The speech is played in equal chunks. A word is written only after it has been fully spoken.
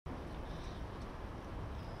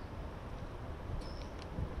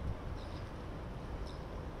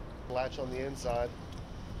latch on the inside.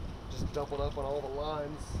 Just doubled up on all the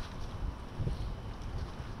lines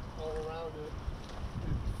all around it.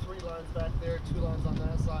 3 lines back there, 2 lines on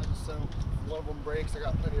that side, so if one of them breaks, I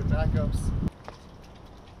got plenty of backups.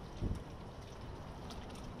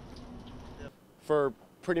 For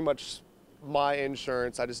pretty much my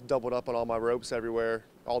insurance, I just doubled up on all my ropes everywhere,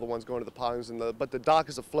 all the ones going to the ponds, but the dock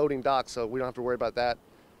is a floating dock, so we don't have to worry about that.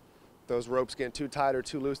 Those ropes getting too tight or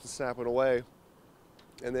too loose and snapping away.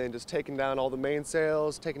 And then just taking down all the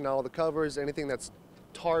mainsails, taking down all the covers, anything that's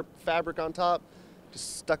tarp fabric on top,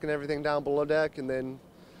 just stucking everything down below deck, and then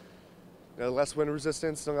less wind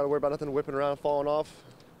resistance, don't gotta worry about nothing whipping around, falling off.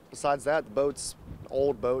 Besides that, the boat's an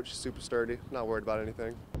old boat, she's super sturdy, not worried about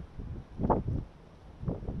anything.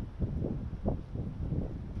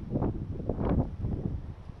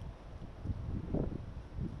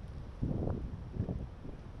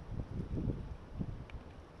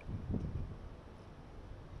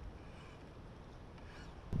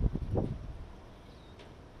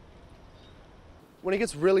 When it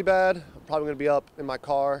gets really bad, I'm probably going to be up in my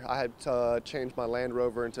car. I had to change my Land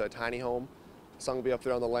Rover into a tiny home. So I'm going to be up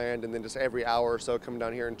there on the land, and then just every hour or so coming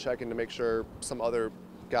down here and checking to make sure some other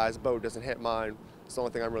guy's boat doesn't hit mine. It's the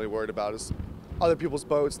only thing I'm really worried about is other people's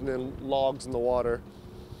boats and then logs in the water.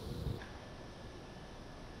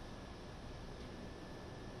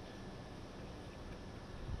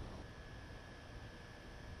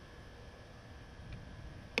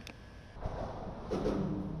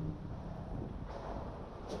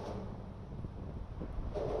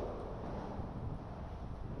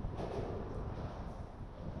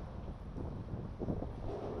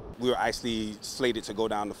 We were actually slated to go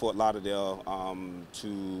down to Fort Lauderdale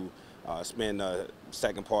to spend the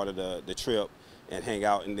second part of the trip and hang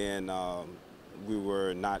out, and then we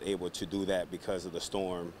were not able to do that because of the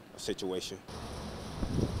storm situation.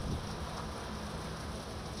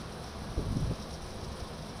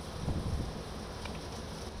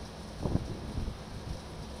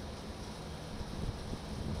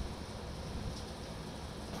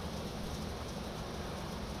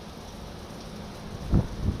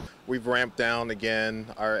 We've ramped down again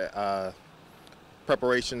our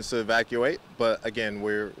preparations to evacuate, but again,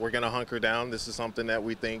 we're going to hunker down. This is something that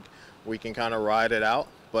we think we can kind of ride it out,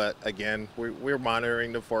 but again, we're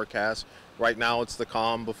monitoring the forecast. Right now, it's the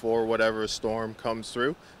calm before whatever storm comes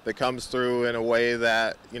through. That comes through in a way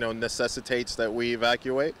that necessitates that we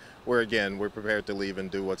evacuate. We're prepared to leave and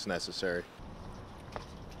do what's necessary.